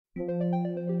A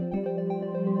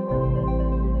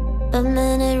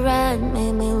minute ride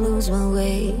made me lose my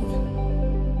way.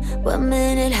 1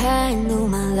 minute high, knew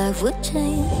my life would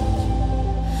change.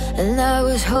 And I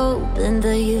was hoping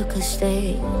that you could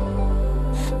stay.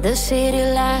 The city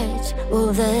lights,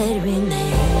 will that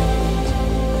remain?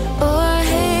 Oh, I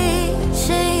hate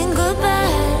saying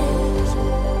goodbyes.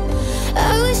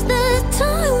 I wish that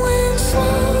time went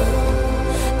slow,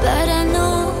 but I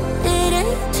know it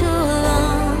ain't too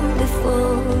long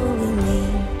before we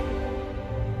meet.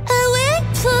 I wait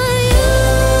for you.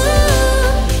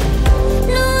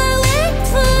 No, I wait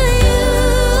for you.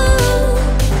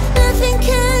 Nothing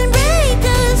can break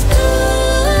us two.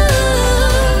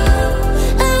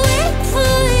 I wait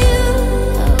for you.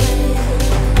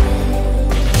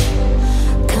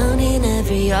 Counting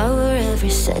every hour,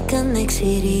 every second makes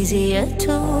it easier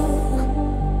to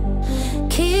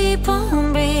keep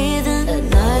on breathing. At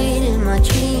night in my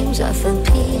dreams I feel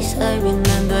peace, I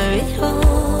remember it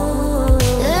all.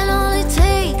 And all it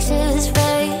takes is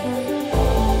faith.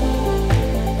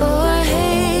 Oh, I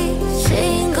hate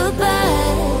saying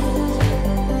goodbye,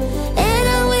 and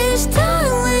I wish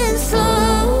time went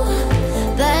slow,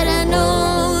 but I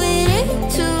know it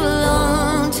ain't too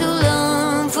long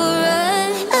for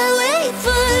us. I wait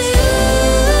for you.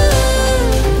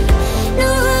 No,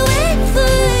 I wait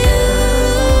for you.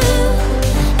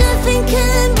 Nothing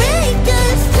can break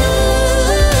us two.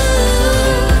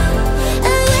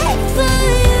 I wait for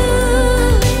you.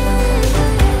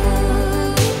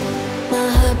 My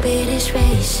heartbeat is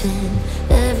racing,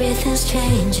 everything's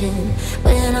changing.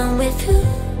 When I'm with you,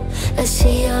 I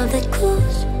see all the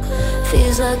clues.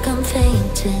 Feels like I'm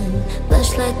fainting,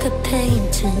 blush like a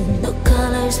painting, no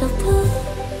colors of blue.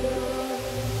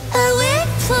 I wait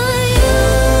for you.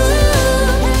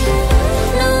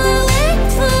 No, I wait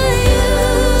for you.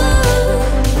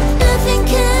 Nothing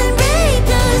can break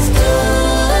us two.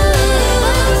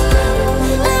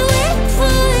 I wait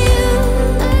for you.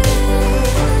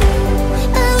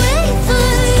 I wait for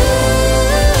you.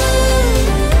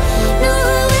 No,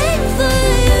 I wait for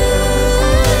you.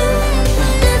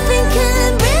 Nothing can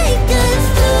break us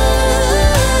two.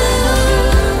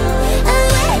 I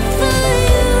wait for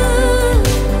you.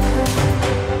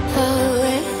 I'll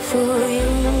wait for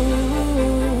you.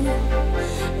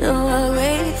 No, I'll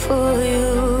wait for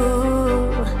you.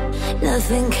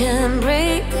 Nothing can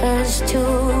break us two.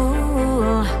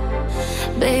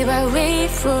 Babe, I wait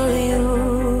for you.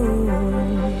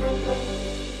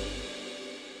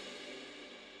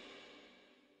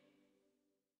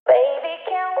 Baby,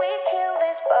 can we kill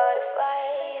this butterfly?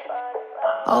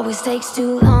 Always takes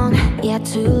too long, yeah,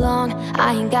 too long.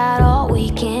 I ain't got all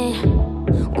weekend.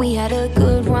 We had a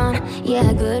good run,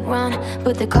 yeah, good run,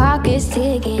 but the clock is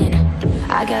ticking.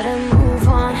 I gotta move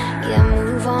on, yeah,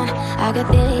 move on. I got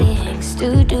things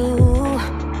to do,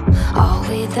 all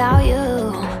without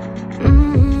you.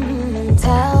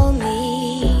 Tell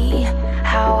me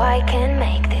how I can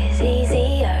make this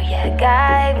easier, yeah,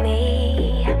 guide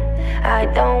me. I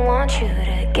don't want you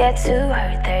to get too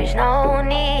hurt, there's no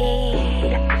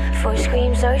need for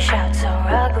screams or shouts or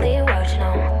ugly words,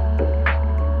 no.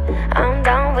 I'm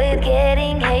done with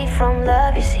getting hate from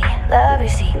love, you see, love, you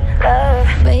see, love.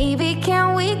 Baby,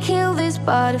 can we kill these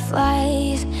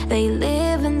butterflies? They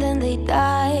live and then they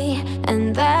die,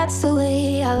 and that's the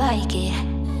way I like it.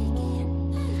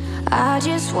 I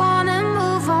just wanna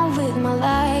move on with my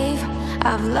life.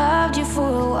 I've loved you for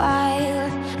a while,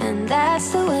 and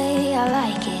that's the way I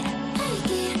like it.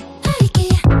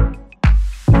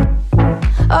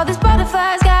 All these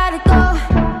butterflies gotta go,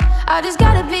 I just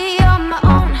gotta be on my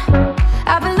own.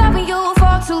 I've been loving you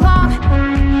for too long.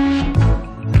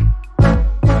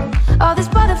 All these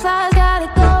butterflies gotta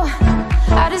go,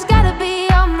 I just gotta be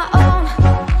on my own.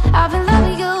 I've been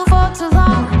loving you for too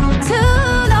long, too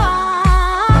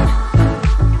long.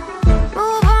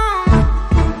 Move on,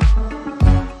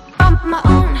 on my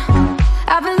own.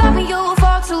 I've been loving you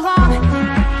for too long.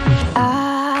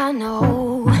 I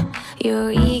know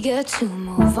you're eager to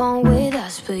move on with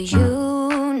us, but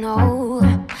you know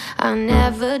I'll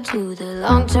never do the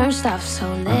long-term stuff, so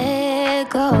let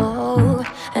go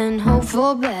and hope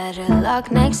for better luck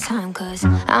next time, 'cause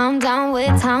I'm done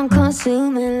with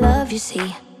time-consuming love, you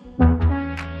see.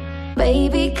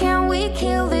 Baby, can we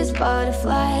kill these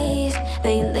butterflies?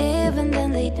 They live and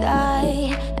then they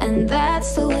die, and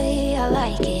that's the way I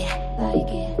like it.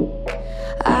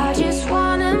 I just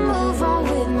wanna move on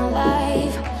with my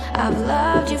life. I've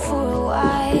loved you for a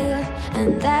while,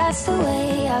 and that's the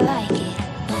way I like it.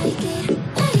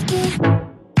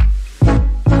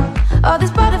 All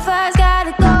these butterflies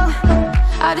gotta go,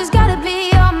 I just gotta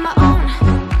be on my own.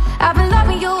 I've been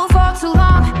loving you for too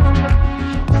long.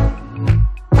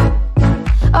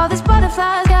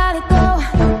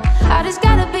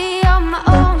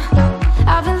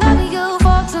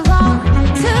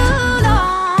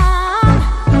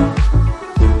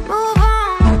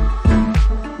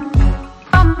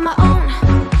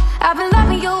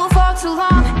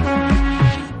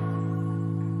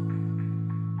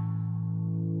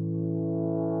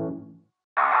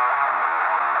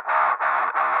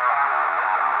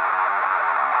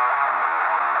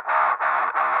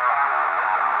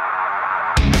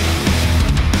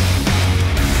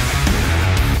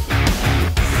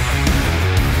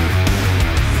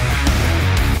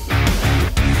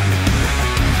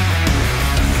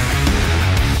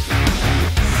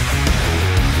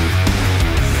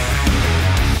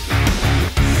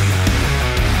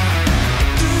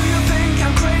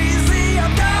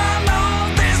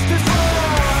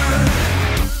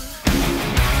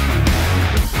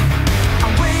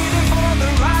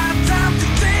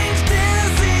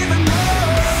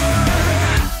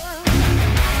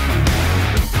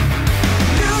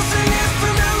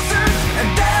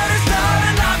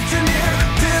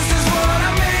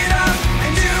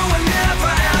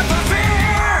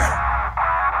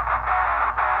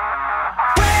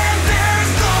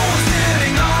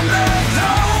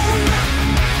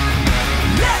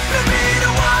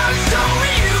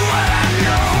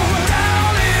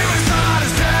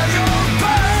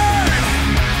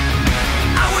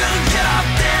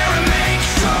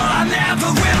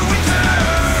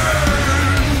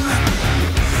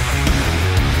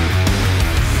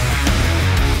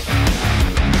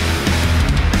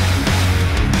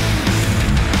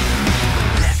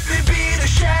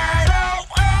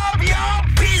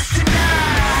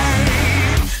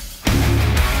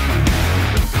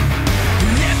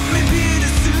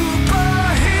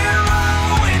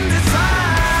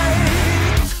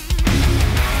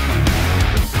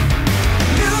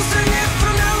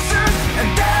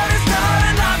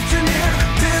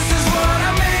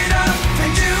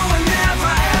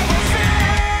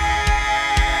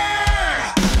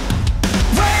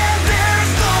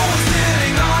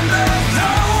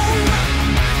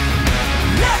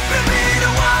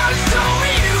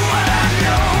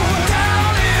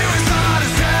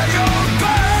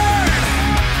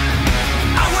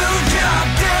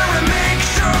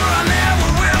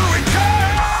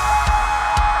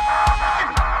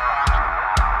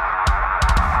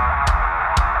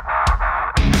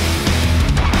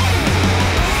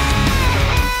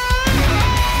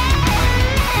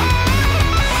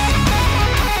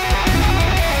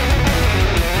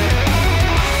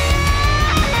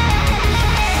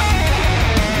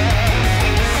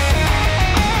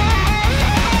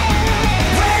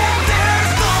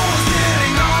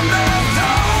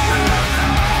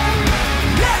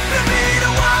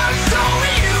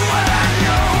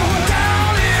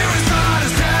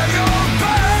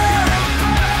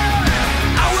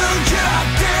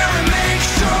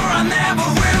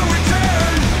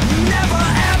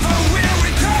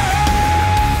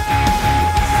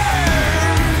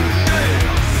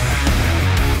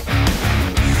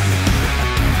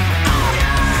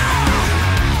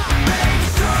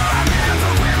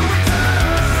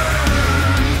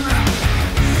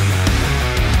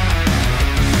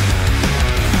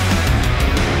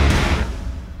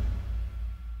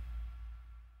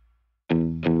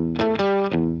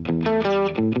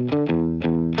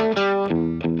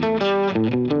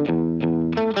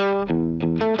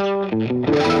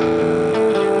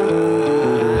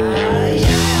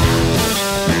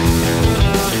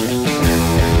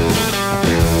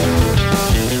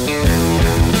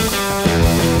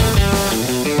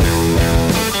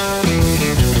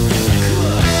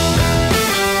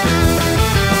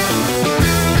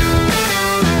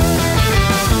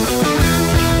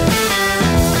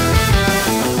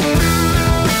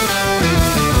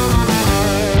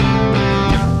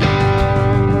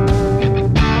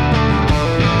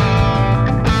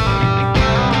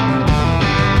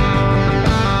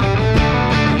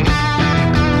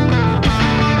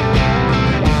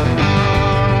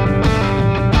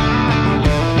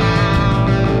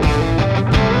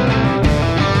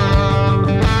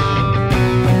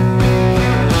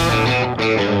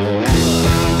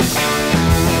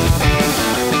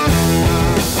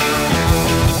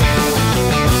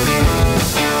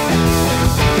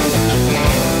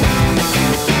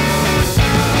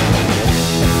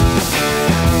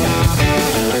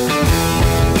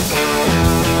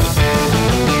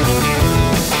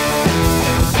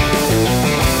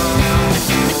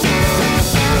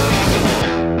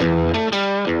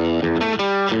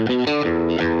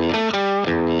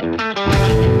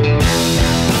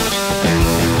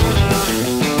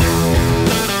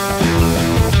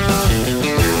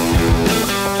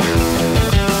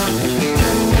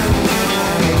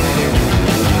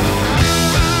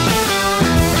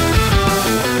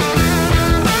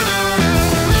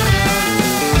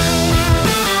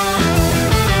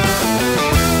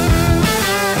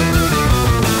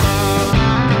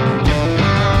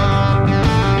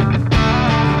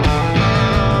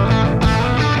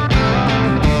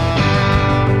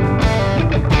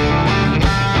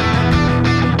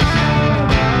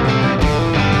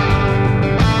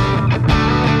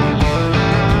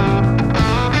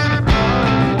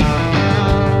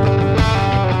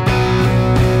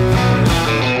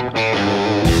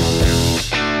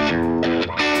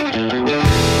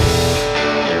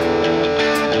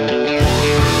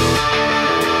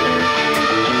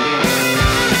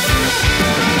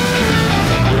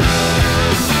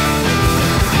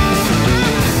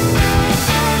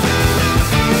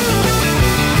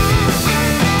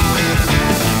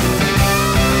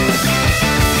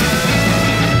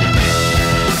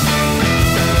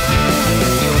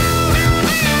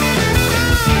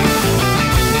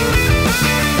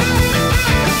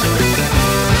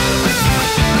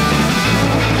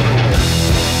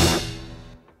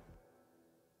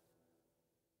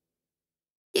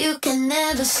 can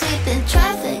never sleep in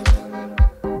traffic.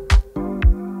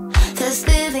 There's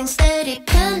living steady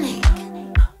panic.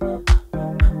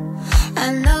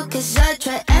 I know 'cause I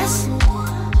tried acid.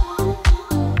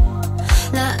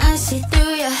 Now I see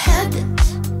through your habits,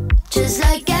 just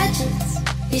like gadgets.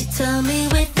 You tell me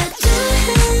with the two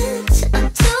hands I'm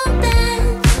too bad.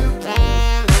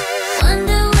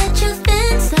 Wonder what your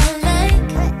things are like.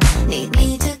 Need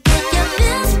me to get your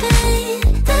bills paid.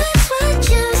 That's what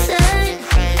you said.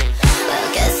 Well,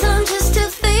 guess I'm just too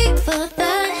fake for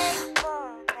that.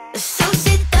 So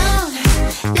sit down,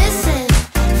 listen,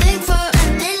 think for a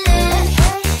minute.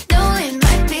 Know it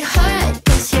might be hard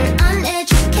 'cause you're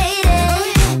uneducated.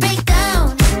 Break down,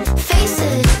 face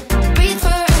it, breathe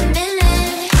for a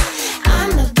minute.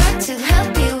 I'm about to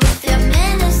help you with your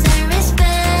manners and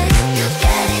respect. You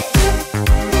get it?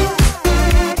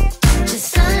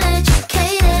 Just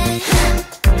uneducated.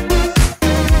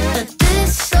 But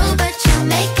this so but you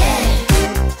make it.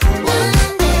 One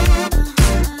day,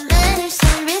 manners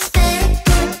and respect.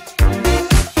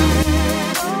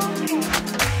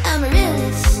 I'm a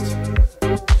realist.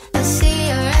 I see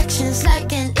your actions like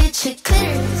an itchy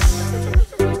clitoris.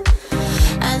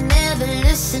 I never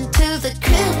listen to the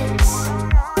critics.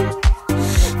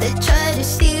 They try to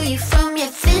steal you from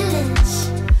your feelings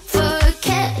for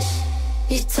cash.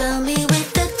 You tell me with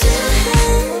the two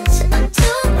hands I'm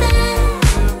too bad.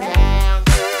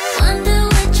 Wonder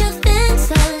what your things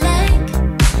are like.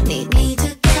 Need me to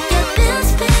get your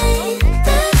bills paid.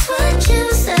 That's what you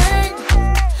said.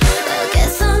 Well,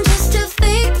 guess I'm just too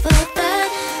fake for that.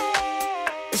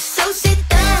 So sit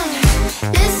down,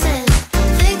 listen,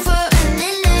 think for a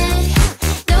minute.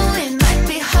 Know it might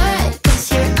be hard 'cause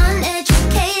you're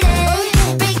uneducated.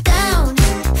 Break down,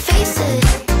 face it,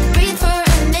 breathe for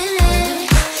a minute.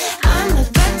 I'm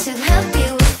about to help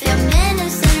you with your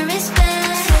manners and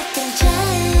respect. Second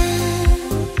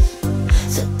chance,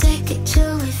 so take it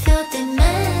till we feel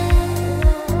demand.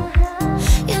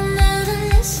 You never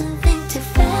listen, think too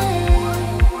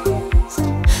fast.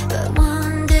 But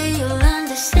one day you'll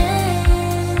understand.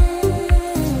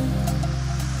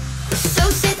 So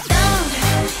sit down,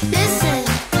 listen,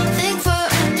 think for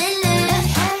a minute.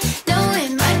 Know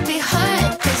it might be hard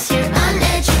 'cause you're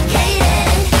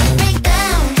uneducated. Break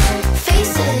down,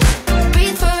 face it,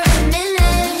 breathe for a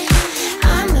minute.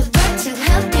 I'm about to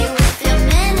help you with your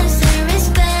manners and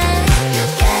respect. You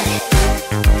get it?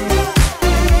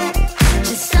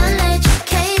 Just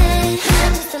uneducated.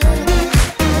 Just a little bit.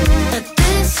 But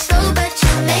this so but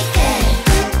you make it.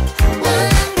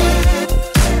 One day,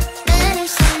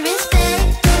 manners and respect.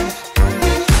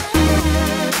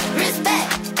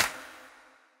 Respect.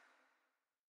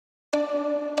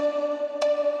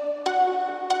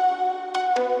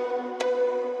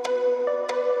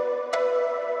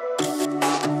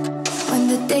 When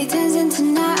the day turns into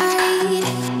night,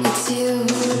 it's you.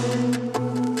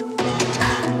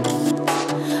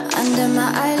 Under my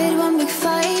eyelid, one big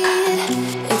fight,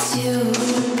 it's you.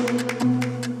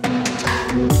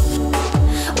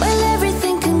 Well,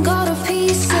 everything can go to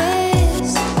pieces.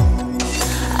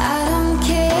 I don't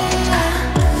care.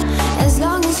 As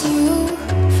long as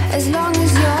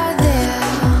you're there.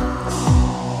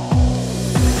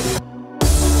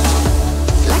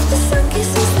 Like the sun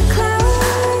kisses the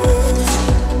clouds,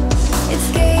 it's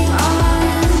game on.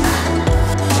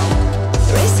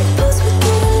 Racing pulse, we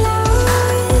get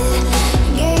loud.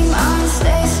 Game on,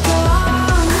 stay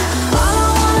strong. All I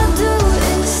wanna do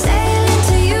is sail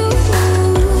into you.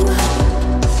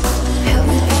 Help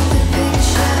me paint the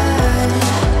picture.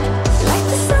 Like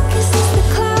the sun kisses the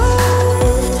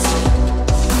clouds,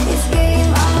 it's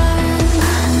game on.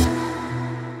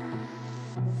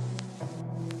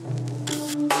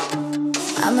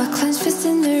 I'm a clenched fist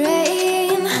in the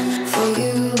rain for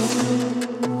you.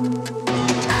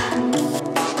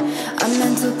 A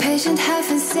mental patient, half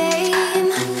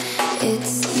insane.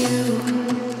 It's you.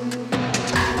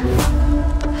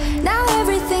 Now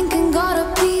everything can go to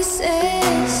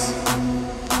pieces.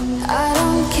 I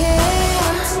don't care.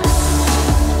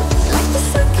 Like the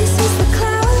sun kisses the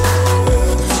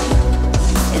clouds,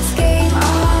 it's game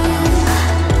on.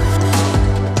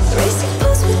 Racing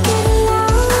pulse, we get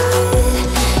loud.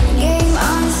 Game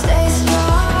on, stay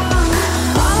strong.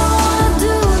 All I wanna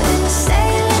do is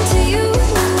sail into you.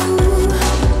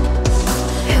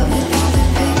 Help me be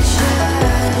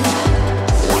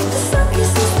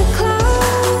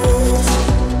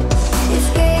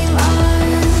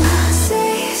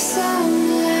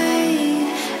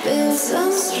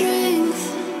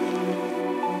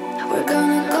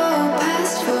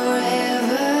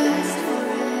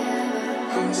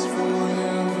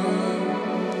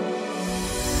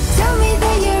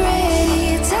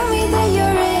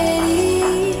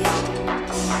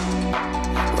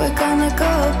wanna go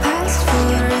past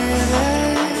forever.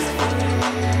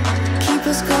 Keep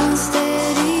us going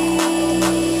steady.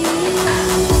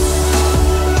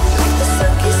 Like the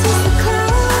sun kisses the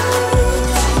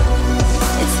clouds,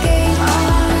 it's game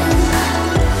on.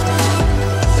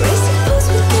 Racing pulse,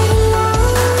 we're getting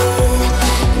on.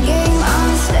 Game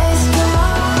on, stay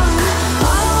strong.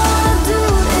 All I wanna do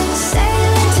is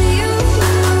sail into you.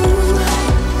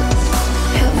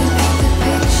 Help me paint the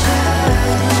picture.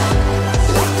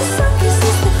 Like the sun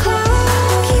kisses the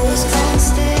clouds, keep us going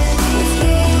steady. It's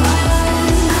game on.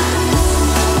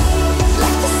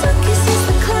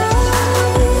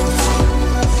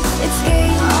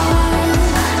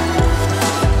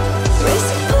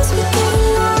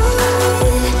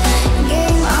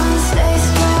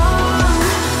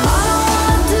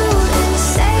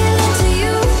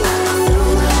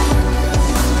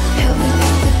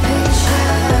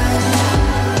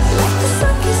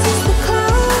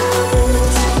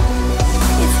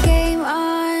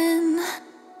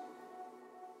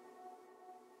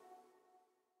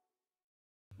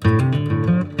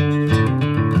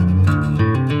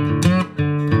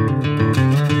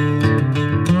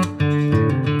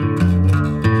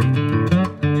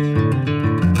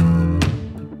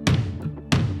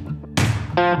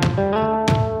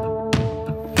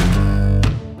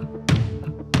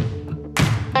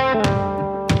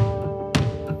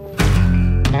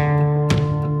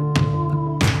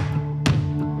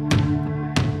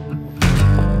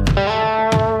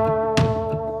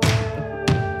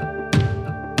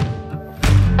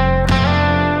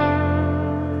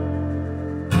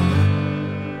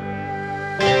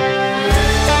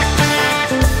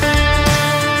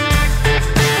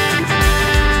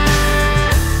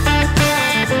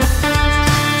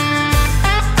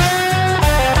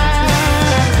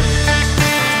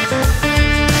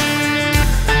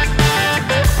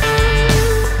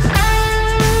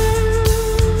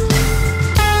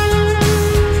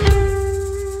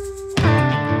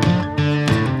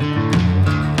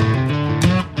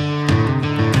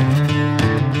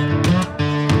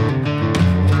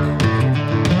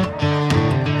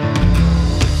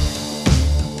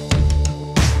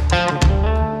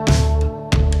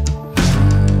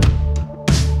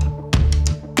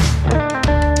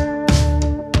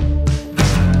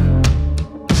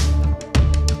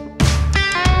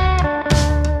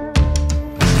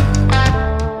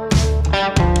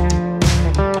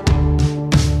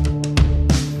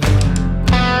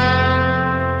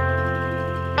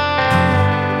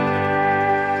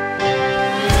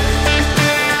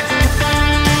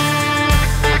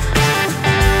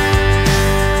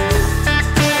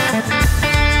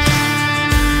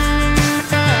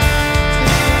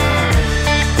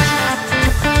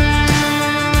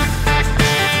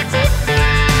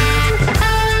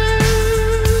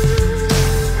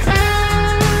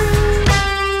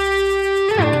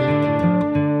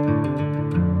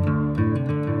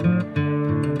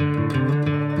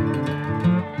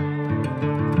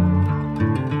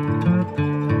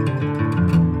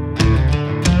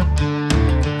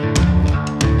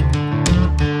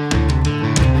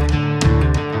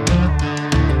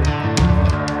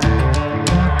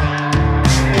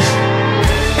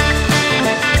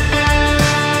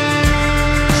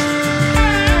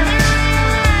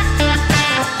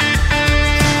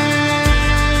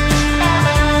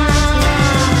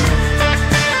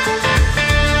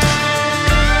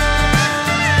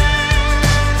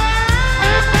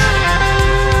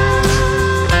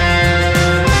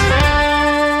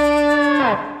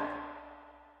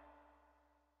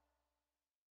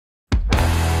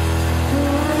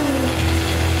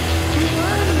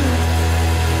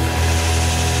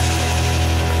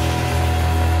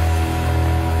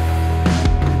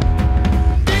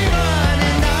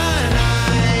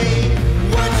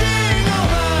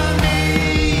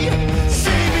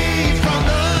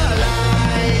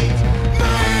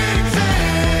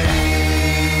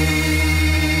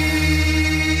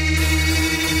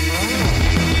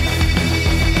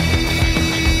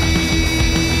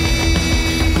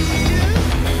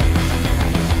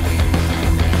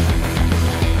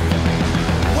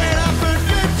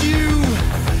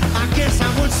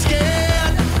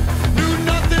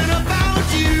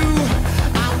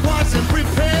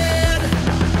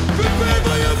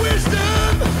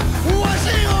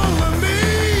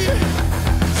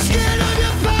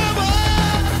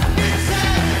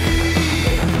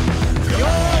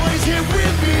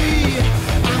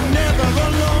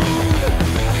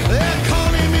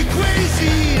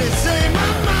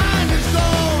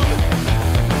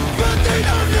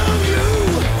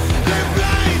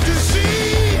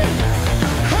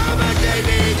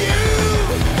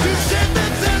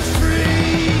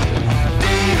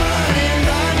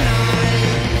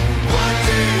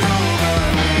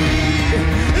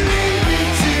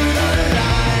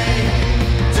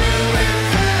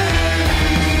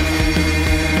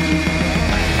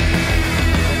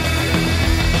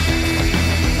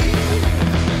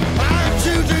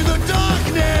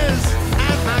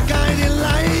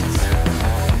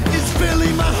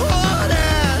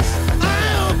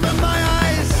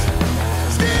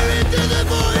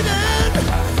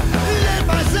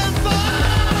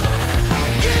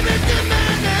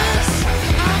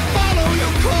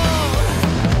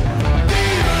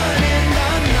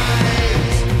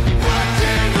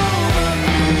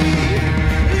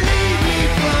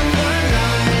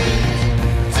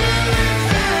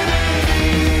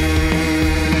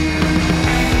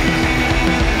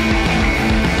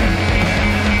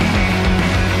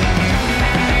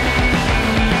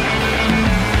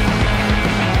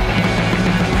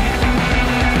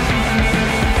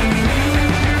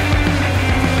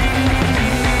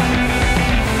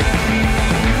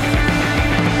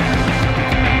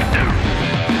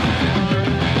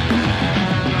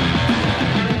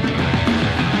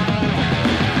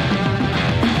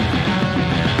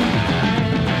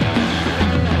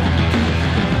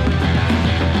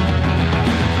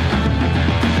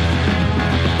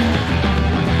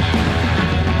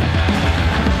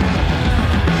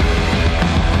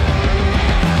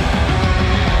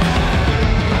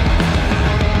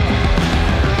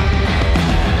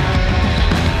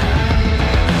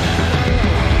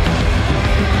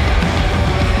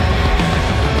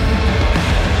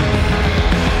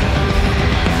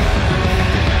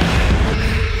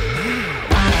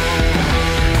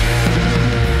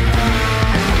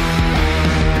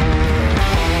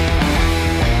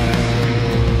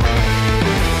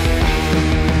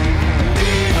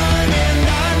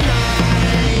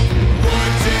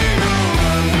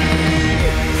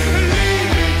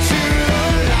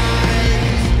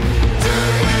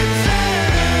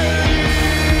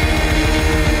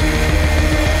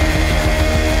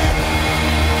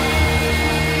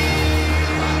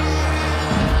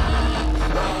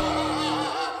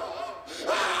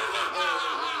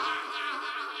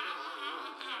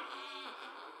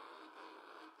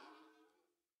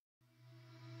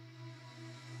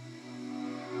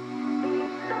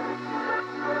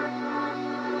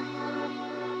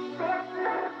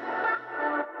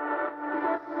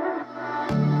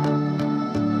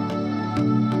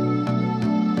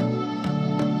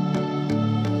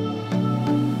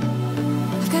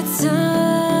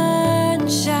 sunshine,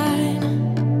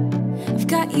 I've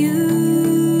got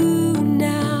you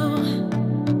now.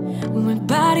 My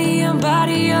body on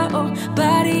body, oh,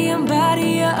 body on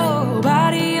body, oh,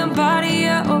 body on body,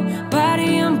 oh,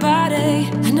 body on body.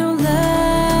 I know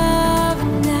love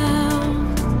now,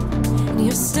 and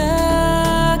you're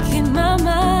stuck in my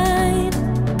mind.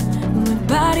 My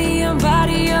body on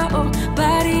body, oh,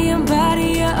 body on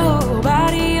body, oh,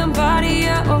 body on body,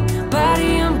 oh,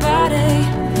 body on body.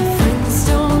 My friends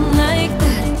don't like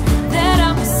that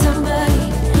I'm with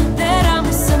somebody, that I'm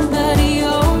with somebody,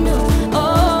 oh no,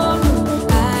 oh no.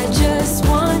 I just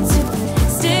want to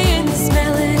stay in this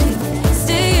melody,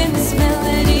 stay in this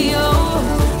melody, oh,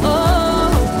 oh.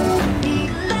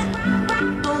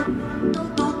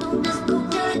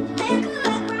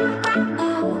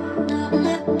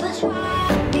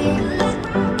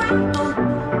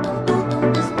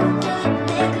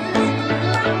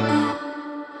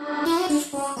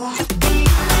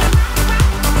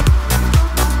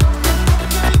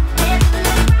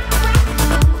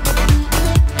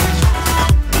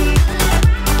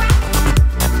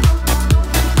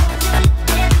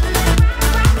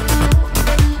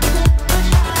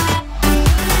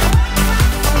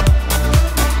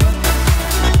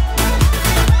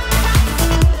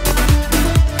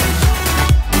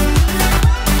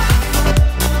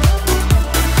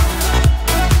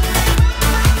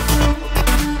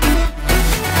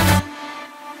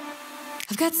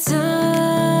 I've got sunshine,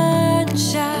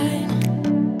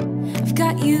 I've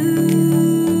got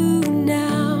you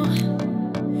now.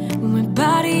 My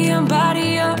body on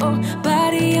body,